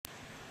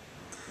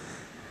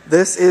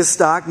This is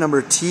stock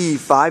number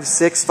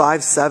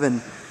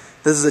T5657.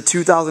 This is a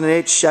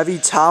 2008 Chevy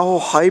Tahoe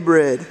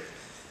hybrid.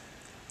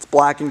 It's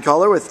black in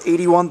color with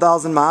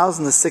 81,000 miles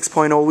and the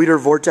 6.0 liter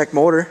Vortec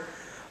motor,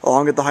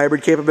 along with the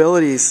hybrid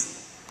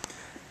capabilities.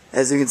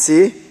 As you can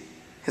see, it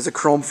has a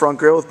chrome front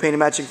grille with painted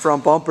matching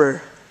front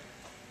bumper.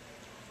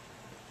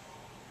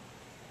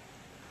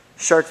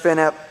 Shark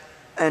fin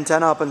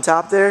antenna up on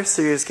top there,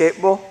 Sirius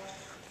capable.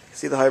 You can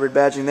see the hybrid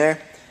badging there.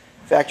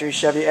 Factory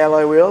Chevy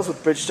alloy wheels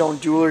with Bridgestone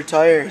dueler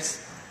tires.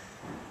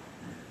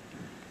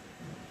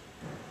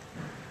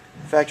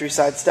 Factory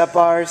side step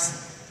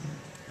bars.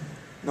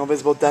 No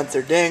visible dents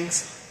or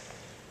dings.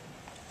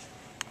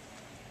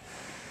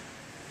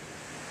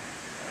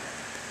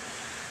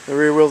 The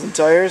rear wheels and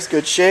tires,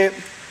 good shape.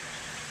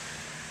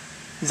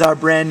 These are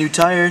brand new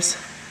tires.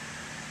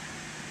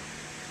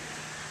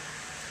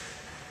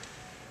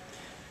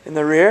 In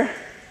the rear,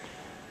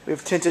 we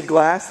have tinted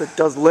glass that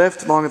does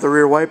lift along with the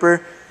rear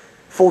wiper.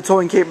 Full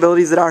towing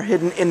capabilities that are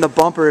hidden in the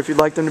bumper if you'd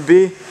like them to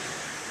be.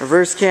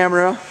 Reverse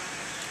camera.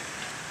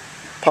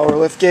 Power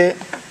lift gate.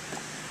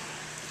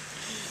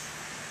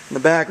 In the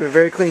back, we have a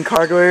very clean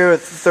cargo area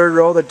with the third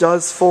row that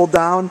does fold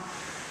down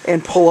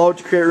and pull out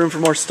to create room for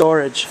more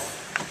storage.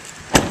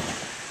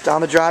 Down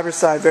the driver's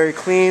side, very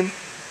clean.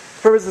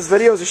 The purpose of this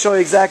video is to show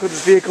you exactly what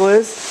this vehicle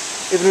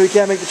is. Even if we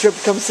can't make the trip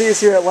to come see us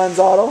here at Lenz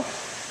Auto.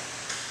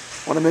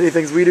 One of many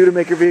things we do to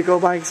make your vehicle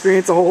buying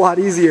experience a whole lot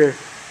easier.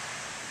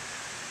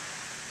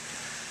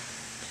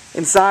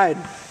 Inside,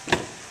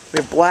 we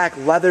have black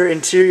leather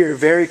interior,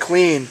 very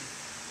clean,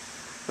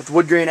 with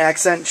wood grain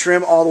accent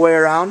trim all the way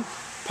around.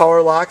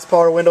 Power locks,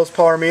 power windows,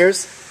 power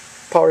mirrors,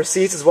 power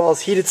seats, as well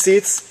as heated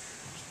seats,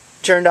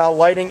 turned out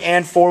lighting,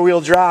 and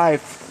four-wheel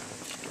drive.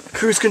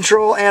 Cruise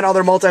control and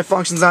other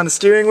multi-functions on the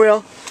steering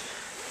wheel.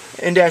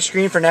 In-dash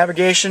screen for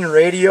navigation,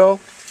 radio,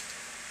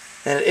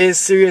 and it is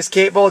Sirius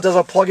capable. It does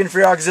a plug-in for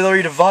your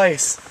auxiliary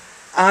device.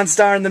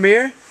 OnStar in the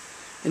mirror,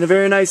 and a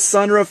very nice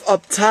sunroof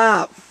up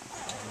top.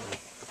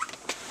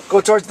 Go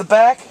towards the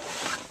back.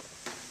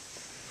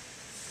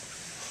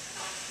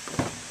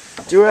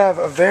 Do have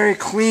a very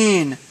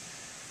clean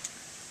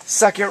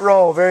second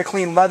row, very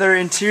clean leather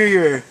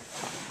interior.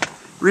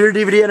 Rear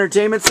DVD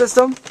entertainment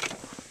system.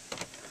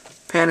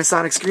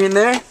 Panasonic screen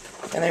there.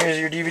 And there's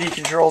your DVD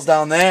controls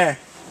down there.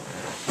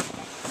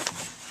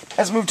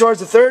 Let's move towards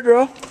the third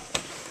row.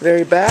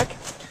 Very back.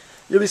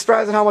 You'll be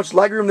surprised at how much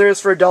legroom there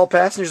is for adult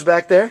passengers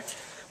back there.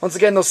 Once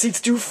again, those seats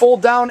do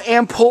fold down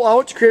and pull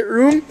out to create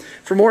room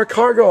for more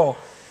cargo.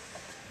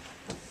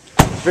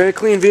 Very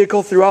clean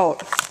vehicle throughout.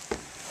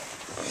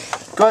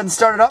 Go ahead and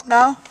start it up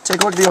now.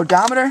 Take a look at the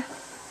odometer.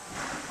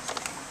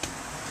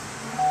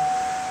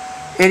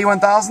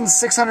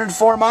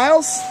 81,604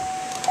 miles.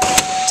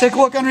 Take a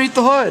look underneath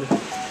the hood.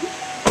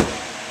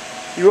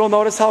 You will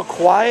notice how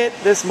quiet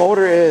this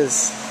motor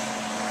is.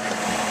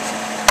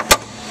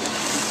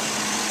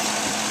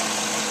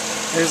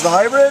 There's the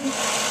hybrid,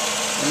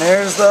 and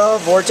there's the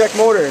Vortec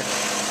motor.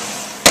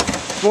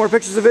 For more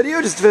pictures of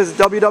video, just visit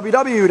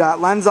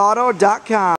www.lenzauto.com.